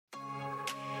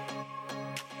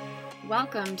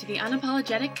Welcome to the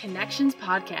Unapologetic Connections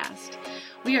podcast.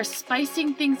 We are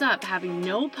spicing things up, having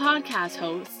no podcast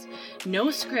hosts,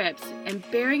 no scripts, and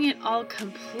bearing it all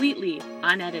completely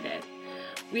unedited.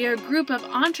 We are a group of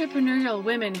entrepreneurial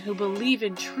women who believe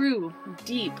in true,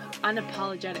 deep,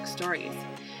 unapologetic stories.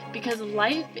 Because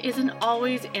life isn't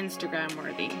always Instagram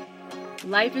worthy.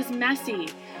 Life is messy,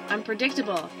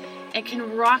 unpredictable, and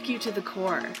can rock you to the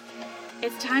core.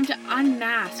 It's time to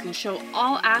unmask and show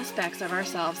all aspects of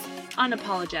ourselves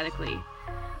unapologetically.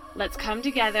 Let's come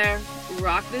together,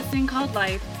 rock this thing called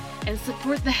life, and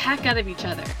support the heck out of each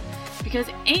other. Because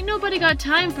ain't nobody got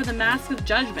time for the mask of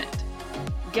judgment.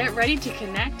 Get ready to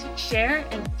connect, share,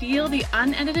 and feel the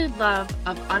unedited love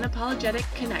of unapologetic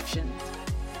connections.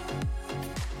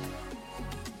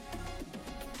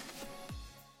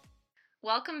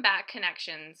 Welcome back,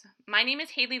 Connections. My name is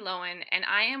Haley Lowen, and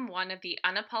I am one of the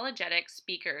unapologetic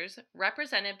speakers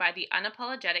represented by the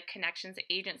Unapologetic Connections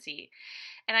Agency,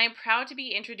 and I am proud to be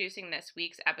introducing this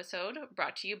week's episode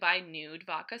brought to you by Nude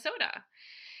Vodka Soda.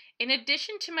 In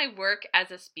addition to my work as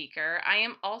a speaker, I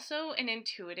am also an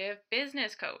intuitive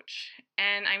business coach,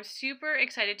 and I'm super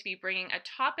excited to be bringing a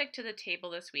topic to the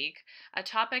table this week, a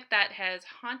topic that has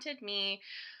haunted me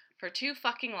for too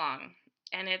fucking long.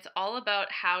 And it's all about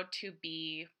how to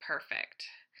be perfect.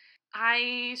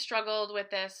 I struggled with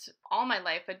this all my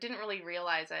life, but didn't really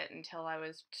realize it until I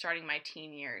was starting my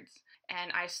teen years.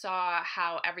 And I saw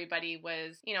how everybody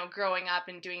was, growing up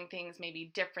and doing things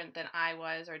maybe different than I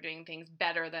was or doing things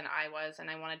better than I was. And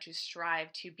I wanted to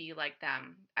strive to be like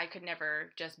them. I could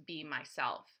never just be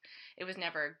myself. It was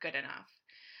never good enough.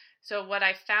 So what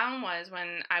I found was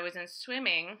when I was in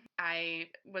swimming, I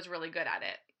was really good at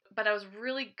it. But I was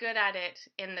really good at it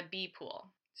in the B pool.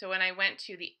 So when I went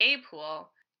to the A pool,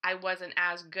 I wasn't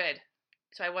as good.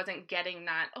 So I wasn't getting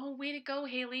that, oh, way to go,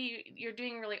 Haley, you're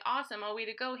doing really awesome. Oh, way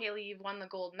to go, Haley, you've won the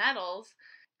gold medals.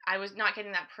 I was not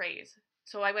getting that praise.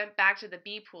 So I went back to the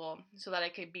B pool so that I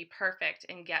could be perfect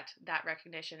and get that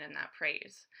recognition and that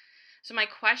praise. So my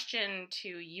question to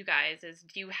you guys is,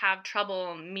 do you have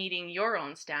trouble meeting your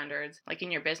own standards, like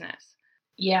in your business?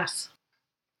 Yes.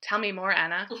 Tell me more,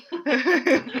 Anna.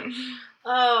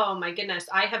 Oh my goodness.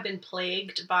 I have been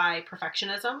plagued by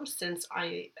perfectionism since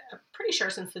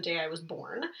the day I was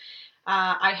born.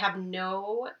 I have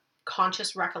no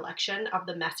conscious recollection of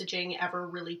the messaging ever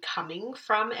really coming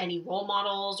from any role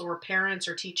models or parents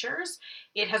or teachers.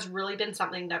 It has really been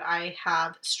something that I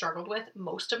have struggled with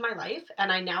most of my life,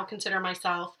 and I now consider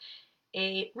myself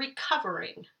a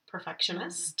recovering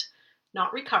perfectionist.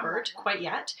 Not recovered quite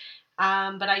yet.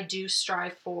 But I do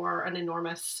strive for an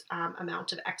enormous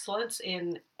amount of excellence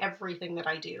in everything that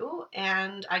I do,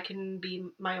 and I can be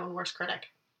my own worst critic.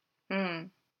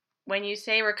 When you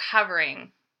say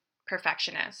recovering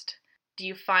perfectionist, do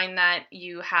you find that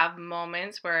you have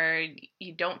moments where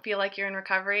you don't feel like you're in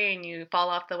recovery and you fall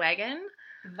off the wagon?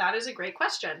 That is a great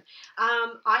question.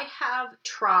 I have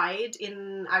tried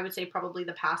in, I would say, probably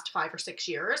the past 5 or 6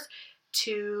 years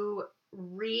to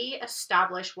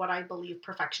re-establish what I believe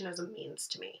perfectionism means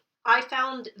to me. I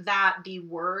found that the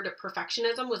word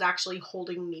perfectionism was actually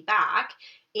holding me back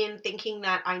in thinking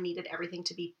that I needed everything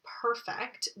to be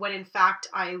perfect, when in fact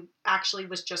I actually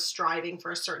was just striving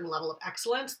for a certain level of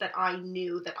excellence that I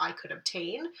knew that I could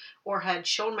obtain or had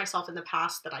shown myself in the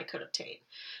past that I could obtain.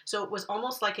 So it was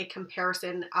almost like a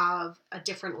comparison of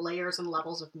different layers and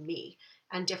levels of me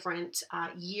and different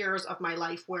years of my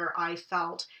life where I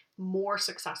felt more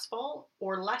successful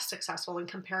or less successful in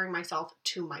comparing myself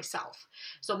to myself.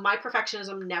 So my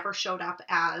perfectionism never showed up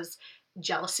as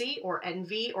jealousy or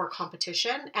envy or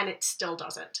competition, and it still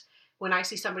doesn't. When I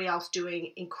see somebody else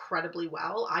doing incredibly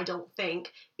well, I don't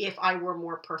think if I were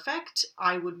more perfect,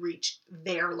 I would reach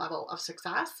their level of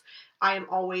success. I am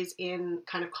always in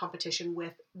kind of competition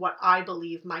with what I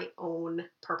believe my own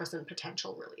purpose and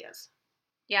potential really is.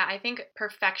 Yeah, I think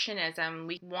perfectionism,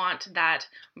 we want that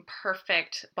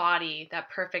perfect body, that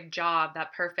perfect job,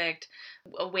 that perfect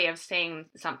way of saying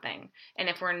something. And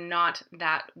if we're not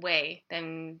that way,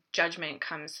 then judgment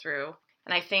comes through.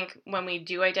 And I think when we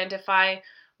do identify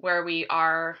where we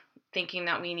are thinking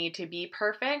that we need to be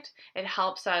perfect, it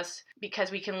helps us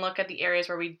because we can look at the areas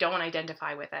where we don't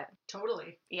identify with it.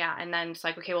 Totally. Yeah, and then it's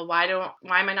like, okay, well, why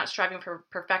am I not striving for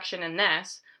perfection in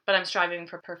this, but I'm striving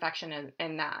for perfection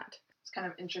in that? Kind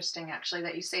of interesting actually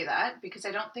that you say that, because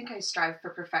I don't think I strive for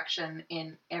perfection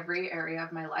in every area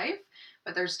of my life,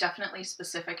 but there's definitely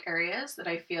specific areas that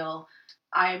I feel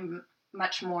I'm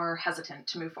much more hesitant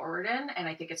to move forward in, and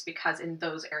I think it's because in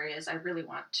those areas I really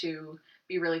want to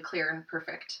be really clear and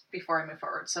perfect before I move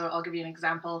forward. So I'll give you an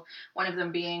example. One of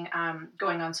them being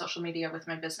going on social media with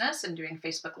my business and doing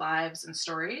Facebook Lives and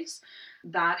stories.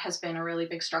 That has been a really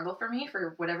big struggle for me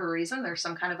for whatever reason. There's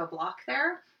some kind of a block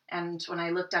there. And when I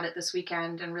looked at it this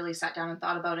weekend and really sat down and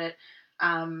thought about it,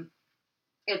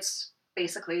 it's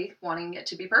basically wanting it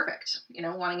to be perfect,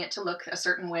 wanting it to look a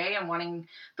certain way and wanting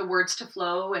the words to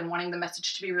flow and wanting the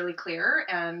message to be really clear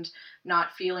and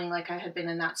not feeling like I had been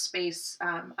in that space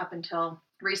up until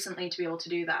recently to be able to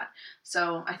do that.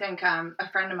 So I think a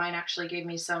friend of mine actually gave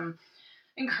me some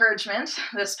encouragement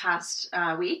this past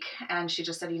week, and she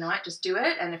just said, you know what, just do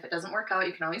it, and if it doesn't work out,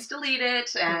 you can always delete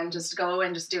it and just go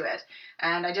and just do it.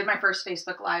 And I did my first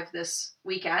Facebook Live this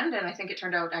weekend, and I think it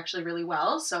turned out actually really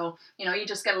well. So you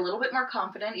just get a little bit more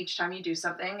confident each time you do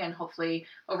something, and hopefully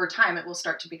over time it will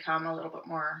start to become a little bit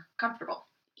more comfortable.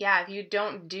 Yeah, if you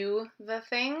don't do the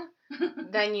thing,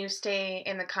 then you stay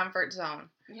in the comfort zone.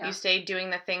 Yeah. You stay doing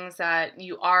the things that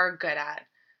you are good at.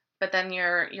 But then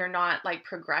you're not like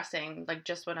progressing, like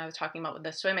just when I was talking about with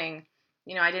the swimming,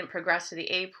 I didn't progress to the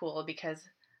A pool because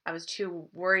I was too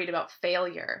worried about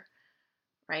failure,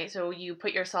 right? So you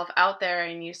put yourself out there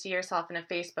and you see yourself in a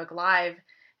Facebook Live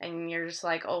and you're just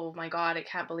like, oh my God, I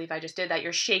can't believe I just did that.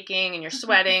 You're shaking and you're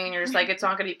sweating and you're just like, it's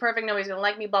not going to be perfect. Nobody's going to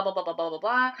like me, blah, blah, blah, blah, blah, blah,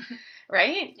 blah,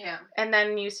 right? Yeah. And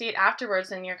then you see it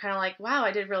afterwards and you're kind of like, wow,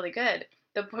 I did really good.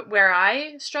 Where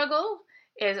I struggle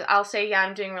is I'll say, yeah,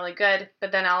 I'm doing really good,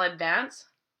 but then I'll advance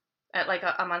at like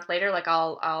a month later, like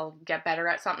I'll get better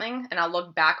at something and I'll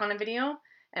look back on a video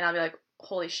and I'll be like,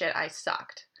 holy shit, I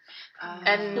sucked.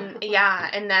 And yeah,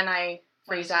 and then I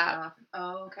freeze up.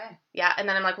 Oh, okay. Yeah, and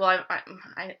then I'm like, well,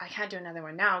 I can't do another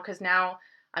one now because now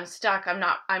I'm stuck.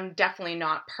 I'm definitely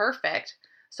not perfect.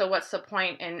 So what's the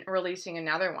point in releasing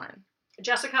another one?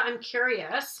 Jessica, I'm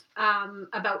curious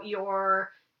about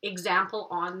your example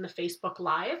on the Facebook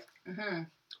Live. Mm-hmm.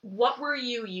 What were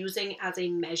you using as a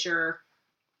measure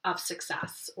of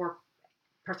success or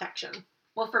perfection?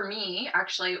 Well, for me,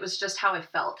 actually, it was just how I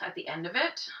felt at the end of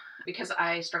it, because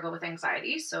I struggle with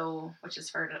anxiety, which is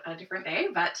for a different day.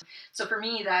 But so for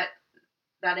me, that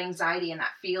anxiety and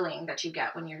that feeling that you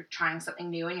get when you're trying something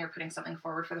new and you're putting something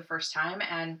forward for the first time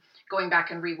and going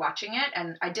back and rewatching it,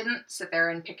 and I didn't sit there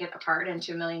and pick it apart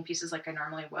into a million pieces like I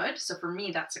normally would. So for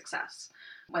me, that's success.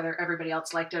 Whether everybody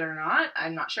else liked it or not,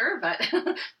 I'm not sure. But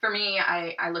for me,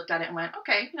 I looked at it and went,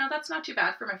 okay, that's not too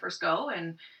bad for my first go.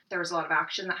 And there was a lot of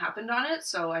action that happened on it.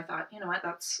 So I thought, you know what,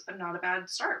 that's not a bad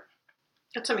start.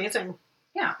 That's amazing.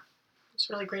 Yeah. It's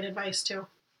really great advice too.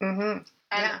 Mm-hmm.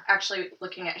 And actually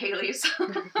looking at Haley's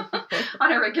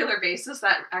on a regular basis,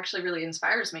 that actually really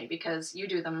inspires me because you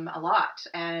do them a lot.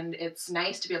 And it's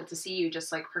nice to be able to see you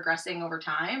just like progressing over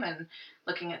time and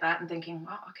looking at that and thinking,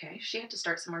 wow, okay, she had to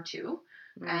start somewhere too.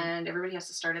 Mm. And everybody has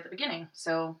to start at the beginning.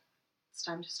 So it's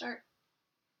time to start.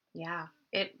 Yeah.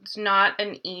 It's not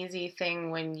an easy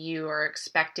thing when you are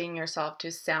expecting yourself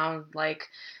to sound like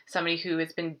somebody who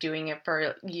has been doing it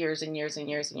for years and years and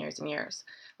years and years and years.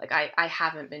 Like I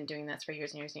haven't been doing this for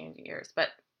years and years and years. But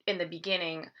in the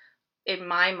beginning, in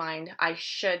my mind, I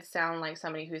should sound like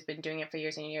somebody who's been doing it for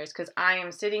years and years because I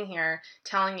am sitting here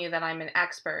telling you that I'm an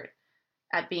expert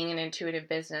at being an intuitive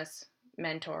business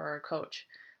mentor or coach.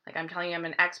 Like I'm telling you I'm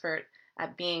an expert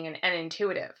at being an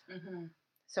intuitive. Mm-hmm.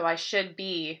 So I should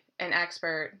be an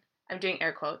expert. I'm doing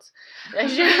air quotes. I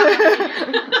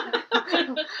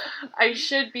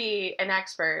should be an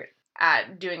expert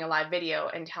at doing a live video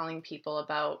and telling people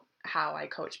about how I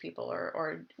coach people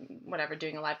or whatever,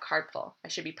 doing a live card pull. I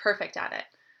should be perfect at it.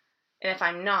 And if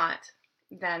I'm not,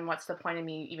 then what's the point of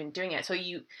me even doing it? So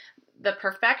the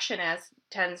perfectionist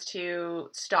tends to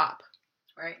stop.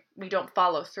 Right. We don't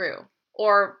follow through.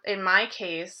 Or in my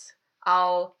case,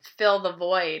 I'll fill the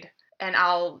void and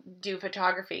I'll do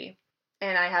photography.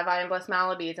 And I have I Am Blessed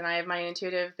Malabeads and I have my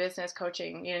intuitive business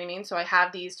coaching. You know what I mean? So I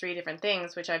have these 3 different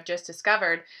things, which I've just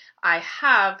discovered I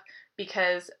have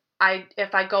because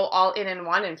if I go all in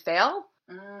one and fail,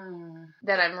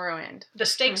 then I'm ruined. The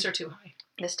stakes are too high.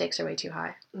 The stakes are way too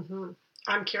high. Mm-hmm.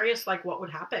 I'm curious, like, what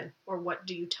would happen? Or what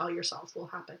do you tell yourself will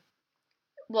happen?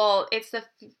 Well, it's the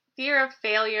fear of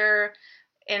failure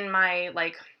in my,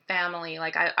 family.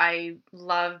 Like, I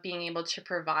love being able to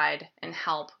provide and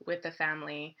help with the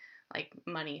family,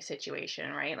 money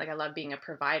situation, right? Like, I love being a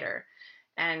provider.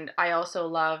 And I also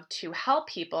love to help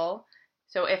people.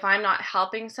 So if I'm not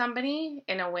helping somebody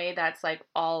in a way that's,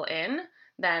 all in,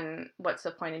 then what's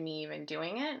the point of me even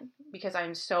doing it? Because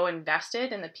I'm so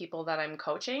invested in the people that I'm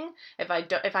coaching. If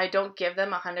I don't give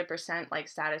them 100%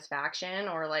 satisfaction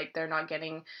or they're not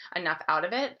getting enough out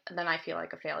of it, then I feel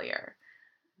like a failure.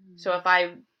 So if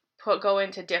I go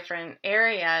into different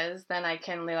areas, then I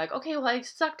can be like, okay, well, I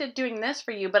sucked at doing this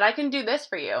for you, but I can do this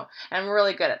for you. And I'm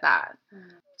really good at that.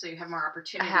 So you have more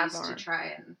opportunities to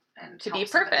try and to help be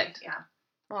perfect. Somebody. Yeah.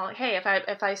 Well, hey,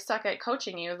 if I suck at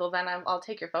coaching you, well, then I'll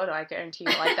take your photo. I guarantee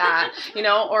you like that, you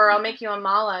know, or I'll make you a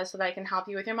mala so that I can help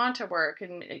you with your mantra work.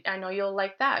 And I know you'll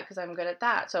like that because I'm good at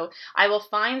that. So I will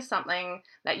find something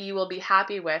that you will be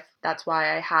happy with. That's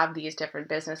why I have these different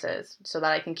businesses so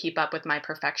that I can keep up with my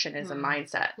perfectionism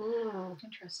mindset.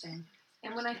 Interesting.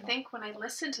 And when I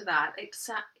listen to that,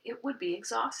 it would be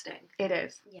exhausting. It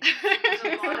is. Yeah.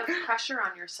 There's a lot of pressure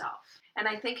on yourself. And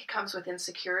I think it comes with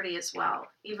insecurity as well.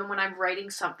 Even when I'm writing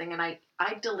something and I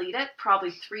delete it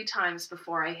probably 3 times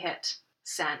before I hit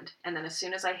send. And then as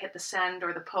soon as I hit the send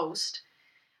or the post,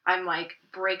 I'm like,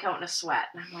 break out in a sweat.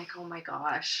 And I'm like, oh my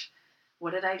gosh,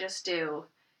 what did I just do?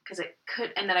 Because it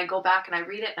could, and then I go back and I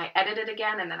read it and I edit it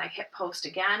again and then I hit post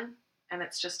again. And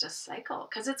it's just a cycle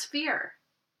because it's fear.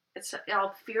 It's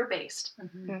all fear-based.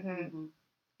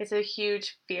 It's a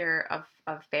huge fear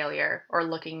of failure or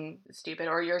looking stupid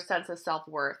or your sense of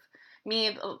self-worth.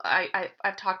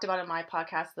 I've talked about in my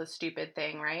podcast the stupid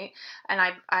thing, right? And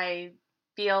I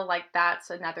feel like that's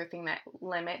another thing that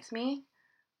limits me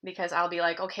because I'll be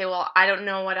like, okay, well, I don't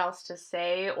know what else to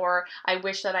say, or I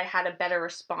wish that I had a better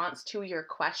response to your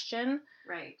question.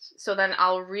 Right. So then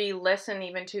I'll re-listen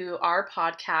even to our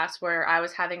podcast where I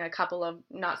was having a couple of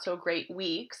not so great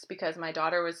weeks because my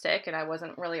daughter was sick and I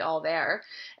wasn't really all there.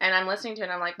 And I'm listening to it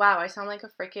and I'm like, wow, I sound like a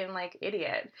freaking like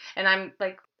idiot. And I'm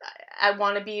like, I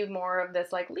want to be more of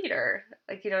this like leader.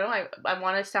 Like, you know, I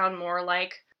want to sound more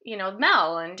like, you know,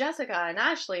 Mel and Jessica and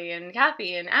Ashley and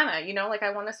Kathy and Emma, you know, like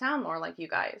I want to sound more like you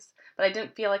guys. But I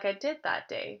didn't feel like I did that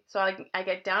day. So I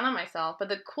get down on myself. But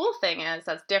the cool thing is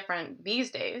that's different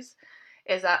these days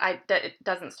is that it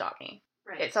doesn't stop me.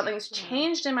 Right. Something's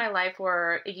changed in my life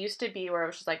where it used to be where I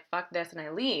was just like, fuck this and I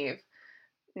leave.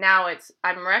 Now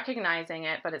I'm recognizing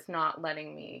it, but it's not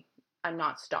letting me, I'm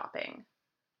not stopping.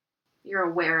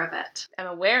 You're aware of it. I'm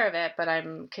aware of it, but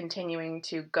I'm continuing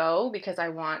to go because I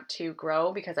want to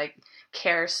grow because I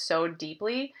care so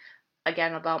deeply,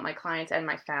 again, about my clients and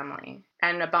my family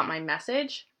and about my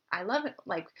message. I love it,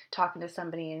 like talking to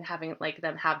somebody and having like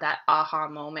them have that aha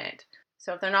moment.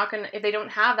 So if they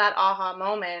don't have that aha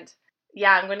moment,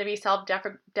 yeah, I'm going to be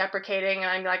self-deprecating and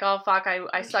I'm like, oh, fuck,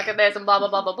 I suck at this and blah, blah,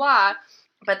 blah, blah, blah.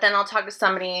 But then I'll talk to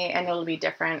somebody and it'll be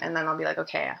different. And then I'll be like,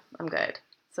 okay, I'm good.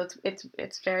 So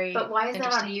it's very But why is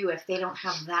that on you if they don't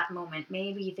have that moment?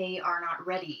 Maybe they are not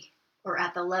ready or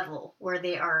at the level where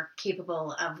they are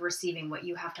capable of receiving what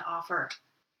you have to offer.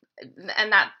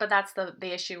 But that's the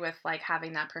issue with like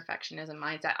having that perfectionism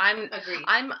mindset. Agreed.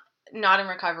 I'm not in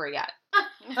recovery yet.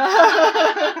 We're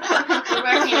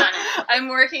working on it. I'm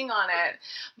working on it.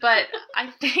 But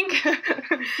I think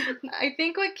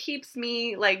what keeps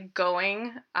me like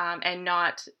going and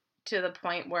not to the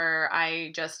point where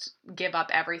I just give up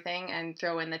everything and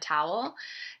throw in the towel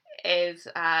is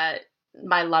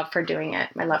my love for doing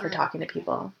it, my love for talking to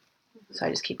people. So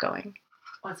I just keep going.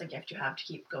 Well, it's a gift you have to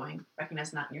keep going,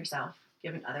 recognizing that in yourself,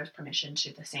 giving others permission to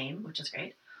do the same, which is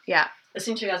great. Yeah.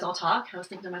 Listening to you guys all talk, I was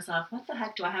thinking to myself, what the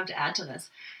heck do I have to add to this?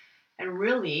 And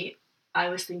really, I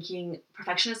was thinking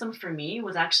perfectionism for me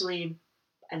was actually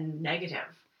a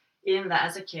negative. In that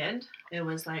as a kid, it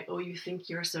was like, oh, you think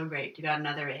you're so great, you got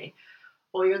another A.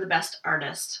 Oh, you're the best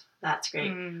artist, that's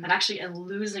great. And actually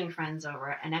losing friends over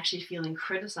it and actually feeling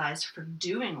criticized for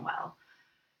doing well.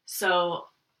 So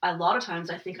a lot of times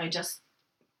I think I just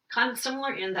kind of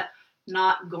similar in that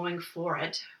not going for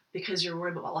it because you're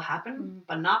worried about what will happen,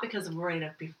 but not because of worried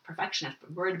to be perfectionist,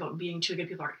 but worried about being too good.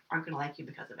 People aren't going to like you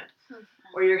because of it.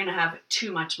 Or you're going to have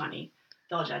too much money,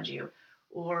 they'll judge you.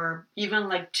 Or even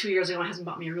like 2 years ago, my husband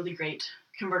bought me a really great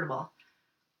convertible.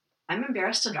 I'm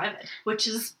embarrassed to drive it, which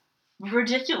is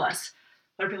ridiculous.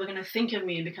 What are people going to think of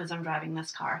me because I'm driving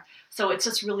this car? So it's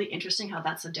just really interesting how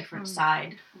that's a different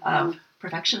side of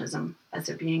perfectionism as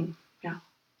it being,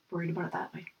 worried about it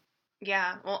that way.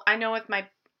 Yeah. Well, I know with my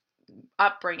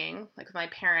upbringing, like with my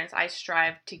parents, I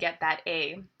strive to get that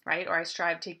A, right? Or I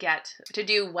strive to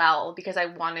do well because I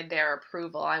wanted their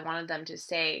approval. I wanted them to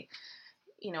say,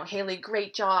 you know, Haley,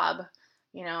 great job.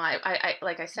 You know, I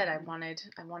like I said, I wanted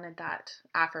that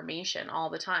affirmation all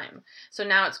the time. So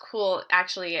now it's cool,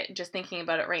 actually, just thinking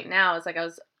about it right now, it's like I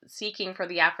was seeking for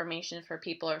the affirmation for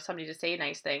people or somebody to say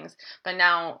nice things. But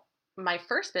now my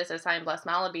first business, I Am Blessed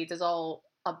Malabeads, is all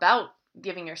about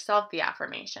giving yourself the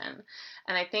affirmation.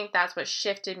 And I think that's what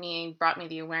shifted me and brought me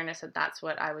the awareness that that's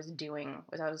what I was doing,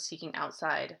 was I was seeking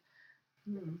outside.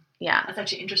 Yeah. That's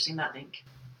actually interesting, that link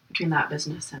between that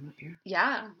business and what you're...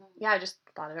 Yeah. Yeah, I just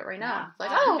thought of it right now. Yeah.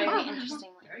 It's like, very wow.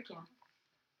 interesting. Very cool.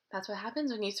 That's what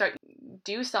happens when you start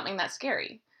do something that's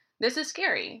scary. This is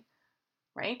scary,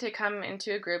 right? To come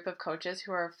into a group of coaches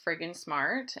who are friggin'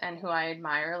 smart and who I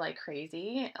admire like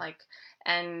crazy,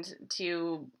 and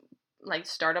to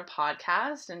start a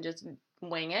podcast and just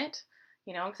wing it,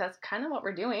 because that's kind of what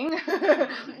we're doing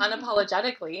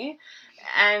unapologetically,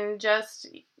 and just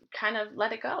kind of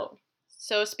let it go.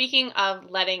 So speaking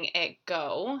of letting it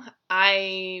go,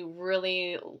 I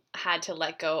really had to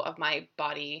let go of my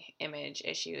body image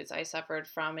issues. I suffered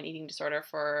from an eating disorder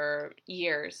for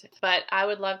years, but I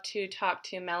would love to talk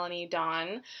to Melanie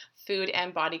Dawn, food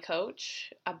and body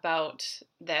coach, about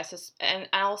this, and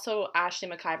also Ashley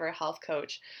McIver, health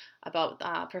coach, about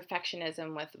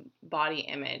perfectionism with body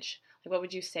image. What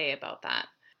would you say about that?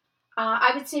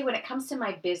 I would say when it comes to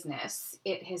my business,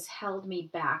 it has held me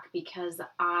back because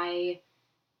I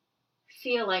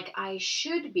feel like I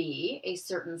should be a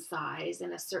certain size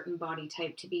and a certain body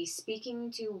type to be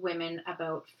speaking to women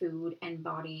about food and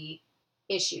body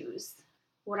issues.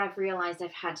 What I've realized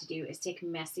I've had to do is take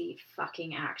messy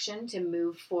fucking action to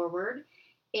move forward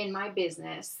in my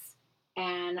business.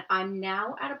 And I'm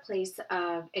now at a place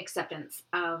of acceptance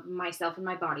of myself and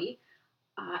my body.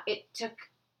 It took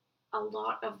a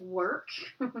lot of work,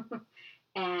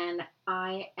 and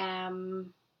I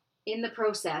am in the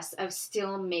process of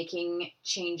still making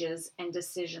changes and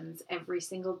decisions every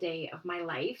single day of my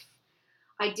life.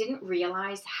 I didn't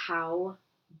realize how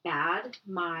bad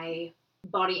my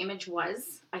body image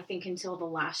was, I think, until the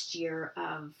last year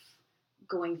of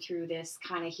going through this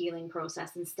kind of healing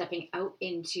process and stepping out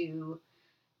into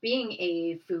being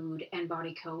a food and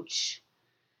body coach.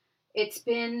 It's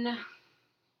been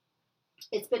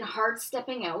hard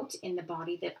stepping out in the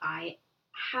body that I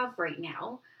have right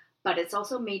now, but it's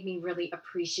also made me really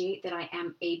appreciate that I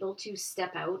am able to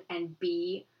step out and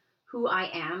be who I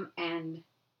am and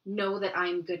know that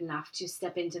I'm good enough to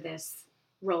step into this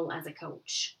role as a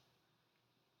coach.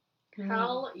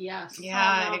 Hell yes.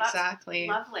 Yeah, Oh, no, that's exactly.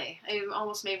 Lovely. It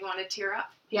almost made me want to tear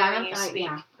up. Yeah, hearing you speak.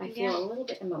 I feel a little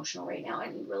bit emotional right now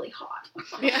and really hot.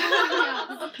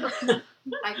 I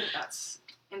think that's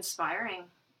inspiring.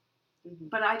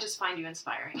 But I just find you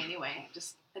inspiring anyway. I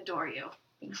just adore you.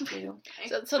 Thank you.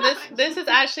 So this is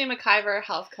Ashley McIver,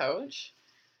 health coach.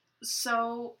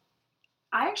 So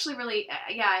I actually really,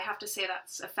 I have to say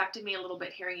that's affected me a little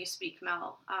bit hearing you speak,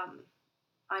 Mel.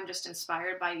 I'm just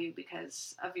inspired by you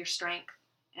because of your strength,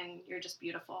 and you're just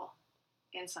beautiful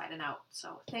inside and out.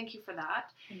 So thank you for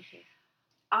that. Thank you.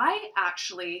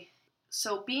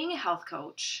 So being a health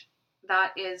coach,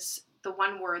 that is the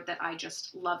one word that I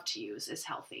just love to use is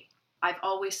healthy. I've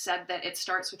always said that it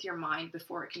starts with your mind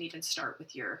before it can even start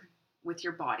with your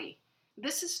body.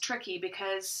 This is tricky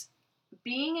because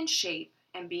being in shape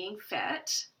and being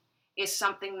fit is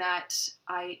something that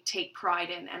I take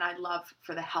pride in and I love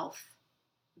for the health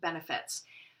benefits.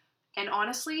 And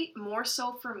honestly, more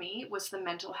so for me was the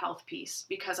mental health piece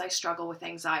because I struggle with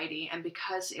anxiety and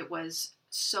because it was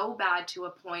so bad to a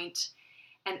point,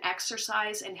 and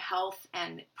exercise and health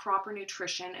and proper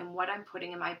nutrition and what I'm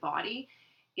putting in my body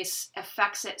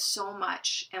affects it so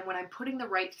much. And when I'm putting the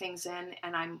right things in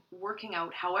and I'm working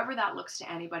out, however that looks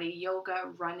to anybody,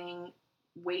 yoga, running,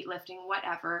 weightlifting,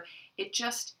 whatever,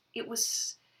 it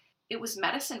was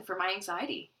medicine for my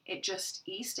anxiety. It just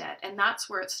eased it. And that's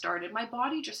where it started. My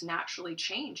body just naturally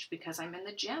changed because I'm in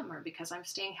the gym or because I'm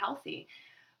staying healthy.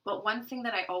 But one thing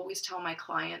that I always tell my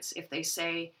clients, if they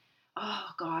say, oh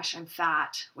gosh, I'm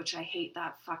fat, which I hate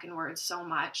that fucking word so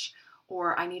much,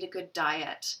 or I need a good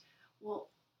diet. Well,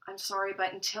 I'm sorry,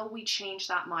 but until we change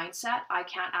that mindset, I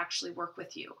can't actually work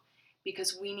with you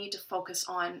because we need to focus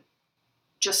on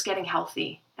just getting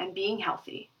healthy and being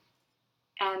healthy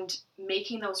and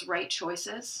making those right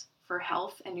choices for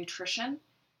health and nutrition.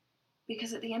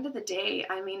 Because at the end of the day,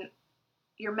 I mean,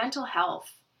 your mental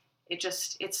health,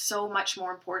 it's so much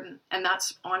more important. And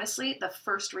that's honestly the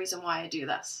first reason why I do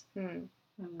this.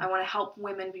 I want to help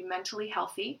women be mentally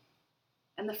healthy,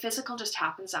 and the physical just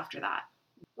happens after that.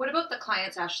 What about the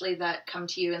clients, Ashley, that come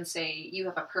to you and say, you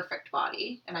have a perfect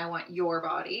body and I want your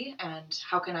body, and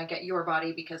how can I get your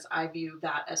body because I view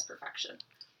that as perfection?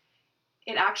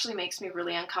 It actually makes me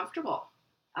really uncomfortable.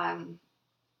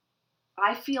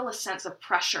 I feel a sense of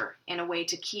pressure in a way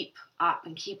to keep up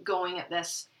and keep going at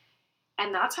this.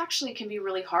 And that's actually can be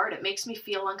really hard. It makes me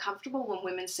feel uncomfortable when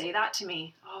women say that to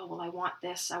me. Oh, well, I want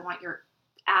this. I want your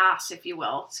ass, if you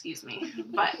will. Excuse me.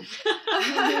 But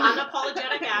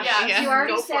unapologetic ass. Yeah. You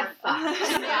already said fuck.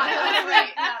 Yeah,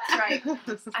 that's right.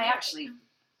 I actually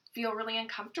feel really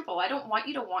uncomfortable. I don't want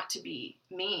you to want to be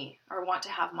me or want to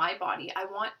have my body. I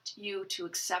want you to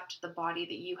accept the body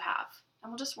that you have.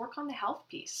 And we'll just work on the health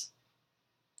piece.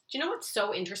 Do you know what's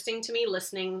so interesting to me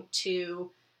listening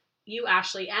to you,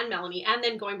 Ashley, and Melanie, and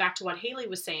then going back to what Haley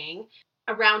was saying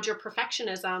around your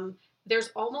perfectionism,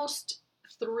 there's almost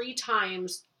 3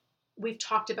 times we've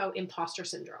talked about imposter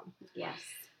syndrome. Yes.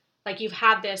 Like you've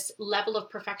had this level of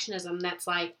perfectionism that's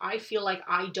like, I feel like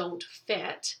I don't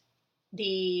fit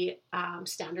the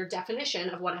standard definition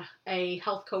of what a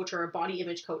health coach or a body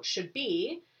image coach should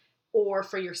be, or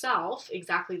for yourself,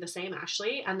 exactly the same,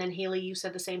 Ashley. And then Haley, you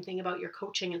said the same thing about your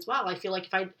coaching as well. I feel like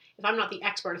if I'm not the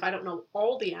expert, if I don't know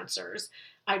all the answers,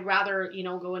 I'd rather,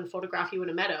 go and photograph you in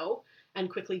a meadow and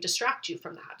quickly distract you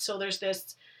from that. So there's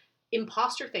this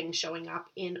imposter thing showing up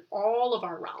in all of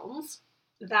our realms.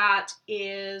 That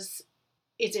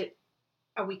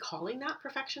are we calling that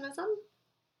perfectionism?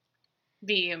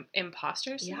 The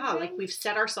imposter syndrome? Yeah, like we've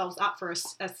set ourselves up for a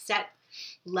set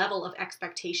level of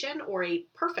expectation, or a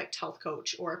perfect health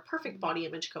coach, or a perfect body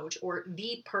image coach, or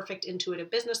the perfect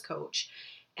intuitive business coach.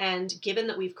 And given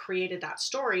that we've created that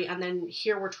story, and then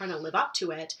here we're trying to live up to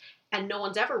it, and no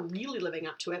one's ever really living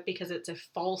up to it because it's a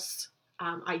false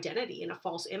identity and a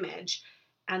false image,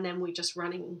 and then we just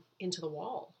running into the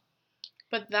wall.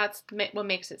 But that's what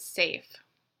makes it safe,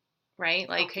 right?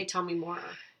 Like, okay, tell me more.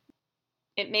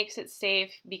 It makes it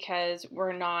safe because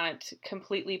we're not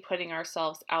completely putting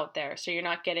ourselves out there. So you're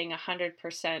not getting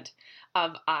 100%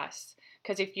 of us.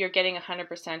 Because if you're getting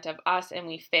 100% of us and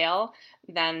we fail,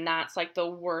 then that's like the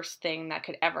worst thing that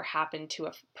could ever happen to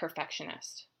a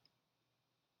perfectionist.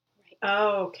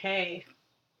 Okay.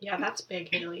 Yeah, that's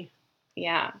big, Haley.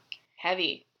 Yeah.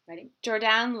 Heavy. Ready?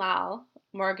 Jordan Lal,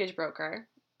 mortgage broker.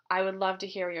 I would love to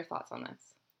hear your thoughts on this.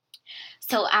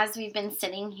 So as we've been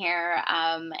sitting here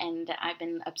and I've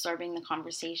been absorbing the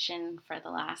conversation for the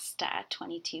last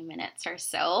 22 minutes or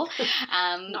so.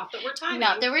 Not that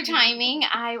we're timing.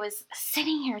 I was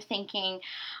sitting here thinking,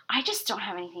 I just don't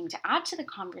have anything to add to the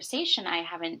conversation. I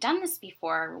haven't done this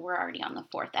before. We're already on the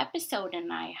 4th episode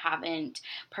and I haven't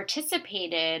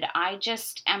participated. I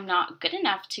just am not good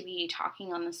enough to be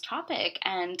talking on this topic.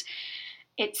 And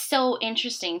it's so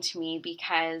interesting to me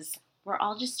because we're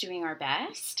all just doing our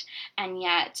best, and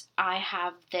yet I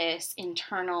have this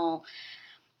internal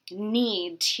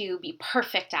need to be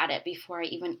perfect at it before I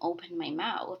even open my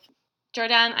mouth.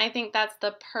 Jordan, I think that's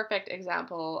the perfect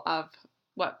example of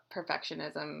what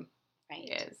perfectionism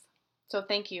is. So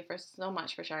thank you so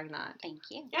much for sharing that. Thank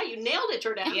you. Yeah, you nailed it,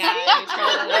 Jordan. Yeah, you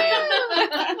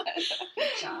totally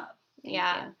Good job. Thank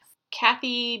yeah. you.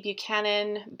 Kathy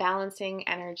Buchanan, balancing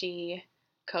energy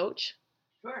coach.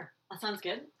 Sure. That sounds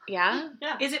good. Yeah?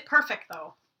 Yeah. Is it perfect,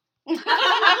 though? Well,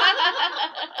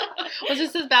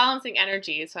 this is balancing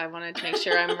energy, so I wanted to make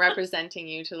sure I'm representing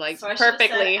you to So I should have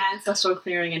perfectly. said ancestral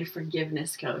clearing and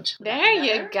forgiveness coach. There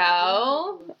you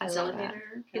go. I love that.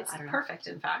 Facilitator. It's I don't know. perfect,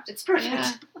 in fact. It's perfect.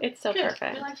 Yeah, it's so Good.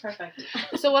 perfect. We like perfect.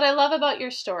 So what I love about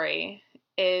your story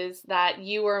is that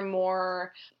you were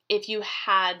more, if you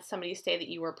had somebody say that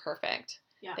you were perfect,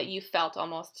 Yeah. that you felt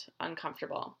almost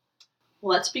uncomfortable.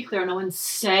 Well, let's be clear. No one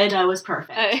said I was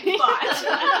perfect,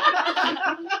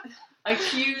 but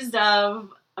accused of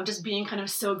just being kind of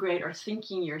so great or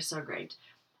thinking you're so great.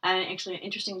 And actually, an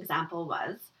interesting example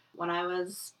was when I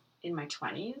was in my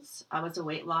 20s, I was a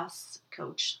weight loss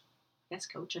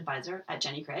advisor at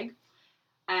Jenny Craig.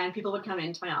 And people would come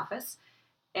into my office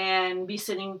and be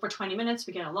sitting for 20 minutes.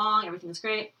 We get along, everything's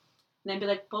great. And then be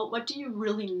like, well, what do you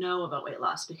really know about weight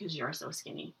loss because you're so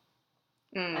skinny?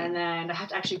 And then I had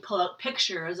to actually pull out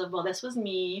pictures of, well, this was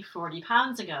me 40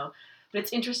 pounds ago. But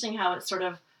it's interesting how it's sort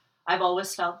of, I've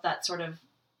always felt that sort of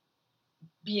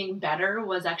being better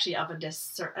was actually of a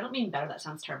I don't mean better, that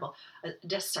sounds terrible, a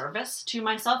disservice to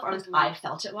myself, or at least I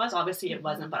felt it was. Obviously it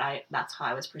wasn't, but that's how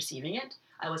I was perceiving it.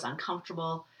 I was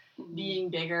uncomfortable being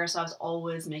bigger, so I was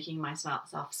always making myself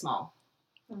small.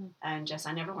 And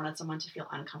I never wanted someone to feel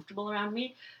uncomfortable around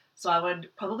me. So I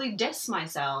would probably diss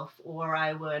myself, or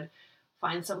I would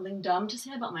find something dumb to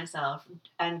say about myself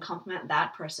and compliment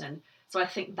that person. So I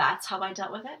think that's how I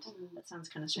dealt with it. That sounds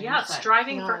kind of strange. Yeah,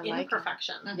 striving No, for I like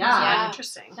imperfection. Yeah. Yeah,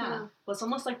 interesting. Yeah. Well, it's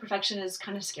almost like perfection is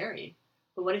kind of scary.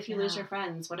 But what if you lose Yeah. your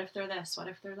friends? What if they're this? What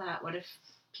if they're that? What if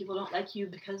people don't like you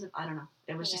because of, I don't know.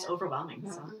 It was just overwhelming.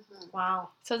 So Wow.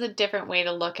 So it's a different way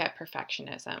to look at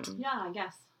perfectionism. yeah, I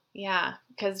guess. Yeah,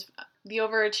 because the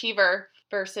overachiever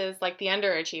versus like the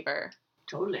underachiever.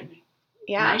 Totally.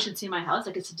 Yeah. And I should see my house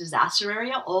like it's a disaster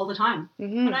area all the time.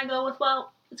 Mhm. But I go with,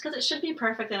 well, it's because it should be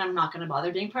perfect and I'm not going to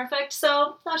bother being perfect.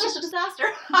 So that's just a disaster.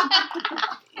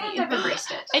 I've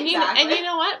embraced it. And Exactly. you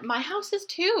know what? My house is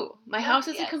too. My house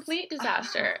is a yes. complete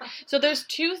disaster. So there's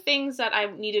 2 things that I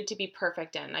needed to be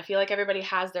perfect in. I feel like everybody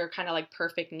has their kind of like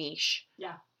perfect niche.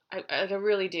 Yeah. I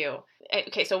really do.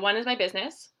 Okay, so one is my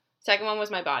business. Second one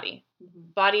was my body.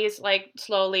 Mhm. Body's like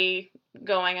slowly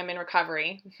going. I'm in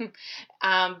recovery.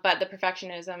 But the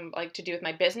perfectionism, like to do with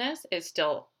my business, is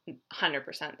still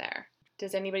 100% there.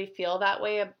 Does anybody feel that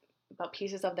way about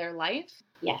pieces of their life?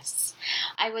 Yes,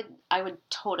 I would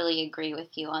totally agree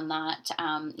with you on that.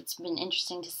 It's been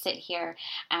interesting to sit here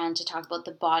and to talk about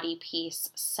the body piece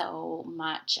so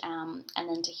much, and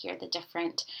then to hear the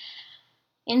different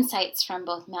insights from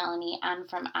both Melanie and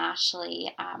from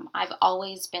Ashley. I've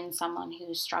always been someone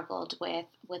who struggled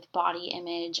with body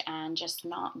image and just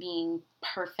not being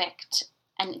perfect,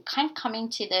 and kind of coming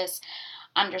to this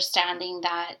understanding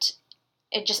that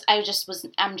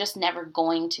I'm just never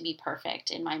going to be perfect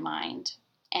in my mind,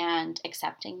 and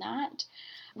accepting that,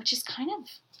 which is kind of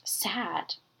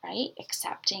sad, right?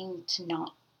 Accepting to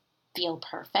not feel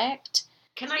perfect.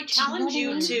 Can I Do you know challenge what I you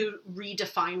mean? to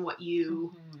redefine what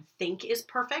you think is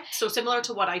perfect? So similar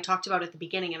to what I talked about at the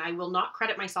beginning, and I will not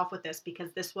credit myself with this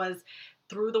because this was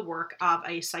through the work of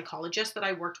a psychologist that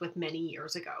I worked with many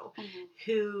years ago, Mhm.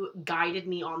 who guided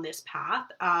me on this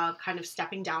path of kind of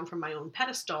stepping down from my own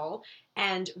pedestal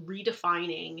and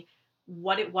redefining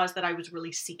what it was that I was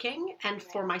really seeking. And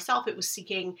for myself, it was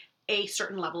seeking a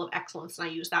certain level of excellence. And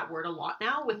I use that word a lot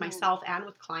now with Mhm. myself and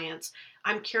with clients.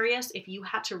 I'm curious, if you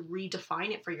had to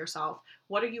redefine it for yourself,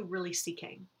 what are you really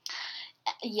seeking?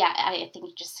 Yeah, I think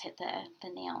you just hit the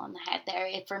nail on the head there.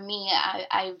 For me,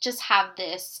 I just have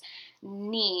this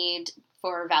need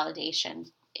for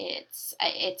validation. It's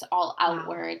all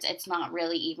outwards. It's not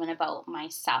really even about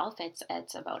myself.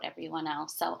 It's about everyone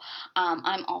else. So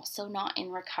I'm also not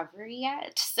in recovery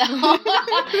yet. So,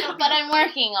 but I'm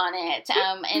working on it.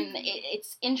 And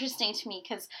it's interesting to me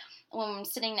because when I'm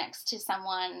sitting next to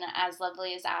someone as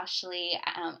lovely as Ashley,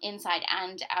 inside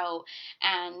and out,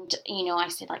 and I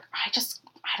said, like, I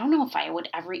don't know if I would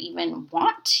ever even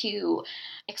want to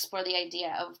explore the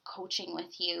idea of coaching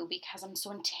with you because I'm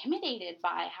so intimidated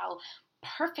by how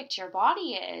perfect your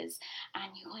body is,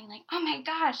 and you going like, oh my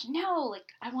gosh, no, like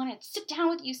I want to sit down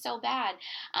with you so bad.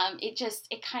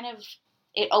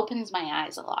 It opens my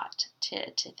eyes a lot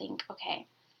to think, okay,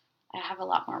 I have a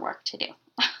lot more work to do.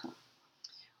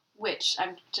 Which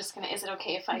I'm just gonna. Is it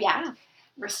okay if I Yeah.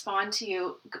 respond to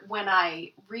you? When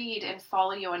I read and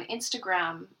follow you on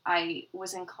Instagram, I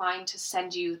was inclined to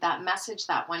send you that message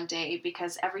that one day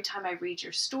because every time I read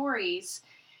your stories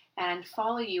and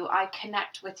follow you, I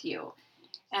connect with you.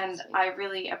 And I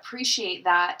really appreciate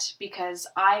that because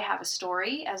I have a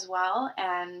story as well,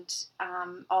 and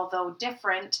although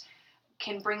different,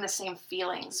 can bring the same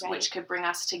feelings, Right. which could bring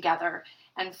us together.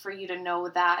 And for you to know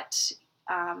that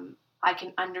I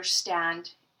can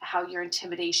understand how your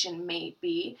intimidation may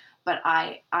be, but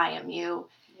I am you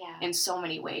Yeah. in so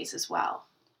many ways as well.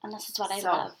 And this is what I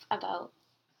So- love about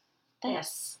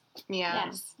this. Yeah.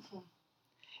 Yes.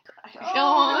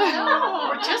 Oh,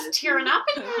 We're just tearing up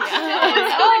in here. Yeah.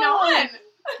 What's going on?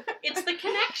 It's the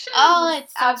connection. Oh,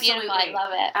 it's so Absolutely. beautiful. I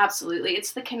love it. Absolutely.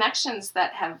 It's the connections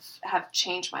that have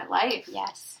changed my life.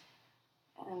 Yes.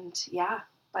 And yeah,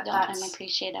 but I'm that's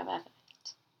appreciative of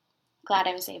it. Glad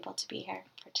I was able to be here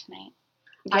for tonight.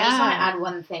 I just want to add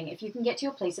one thing. If you can get to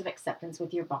a place of acceptance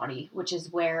with your body, which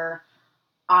is where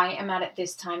I am at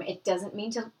this time, it doesn't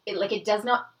mean it does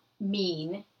not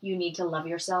mean you need to love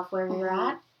yourself where you're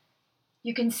Mhm. at.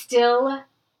 You can still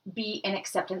be in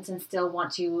acceptance and still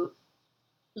want to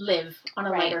live on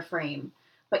a Right. lighter frame.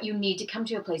 But you need to come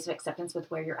to a place of acceptance with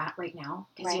where you're at right now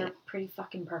because Right. you're pretty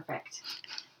fucking perfect.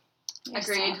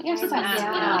 agreed. You're so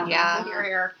Yeah. sweet. Yeah. Here,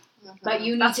 here. But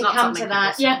you need That's to not come to something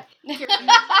that. people say. Yeah.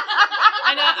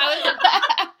 I know.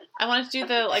 I wanted to do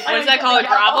the, like, what I is that did called? the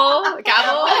Gavel?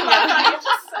 Gavel?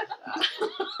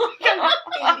 Yeah.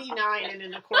 89 and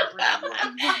in a courtroom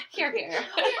Here, here.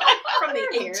 from the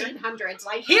 1800s.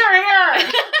 Like, here.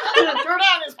 Throw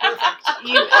down is perfect.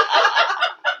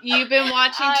 You've been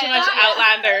watching too much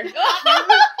Outlander.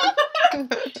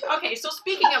 Okay, so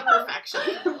speaking of perfection,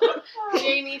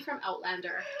 Jamie from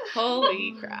Outlander.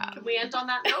 Holy crap. Can we end on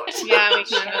that note? Yeah, we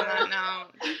can end on that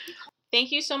note.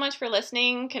 Thank you so much for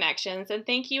listening, Connections, and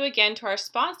thank you again to our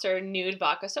sponsor, Nude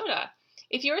Vodka Soda.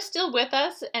 If you are still with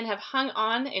us and have hung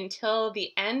on until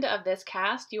the end of this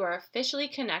cast, you are officially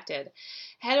connected.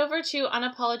 Head over to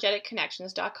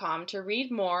unapologeticconnections.com to read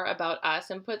more about us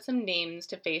and put some names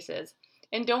to faces.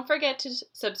 And don't forget to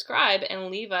subscribe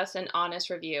and leave us an honest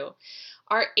review.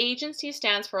 Our agency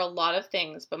stands for a lot of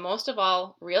things, but most of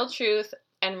all, real truth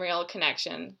and real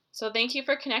connection. So thank you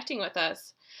for connecting with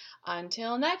us.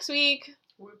 Until next week.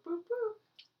 Whoop, whoop, whoop.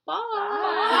 Bye.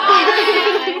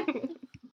 Bye.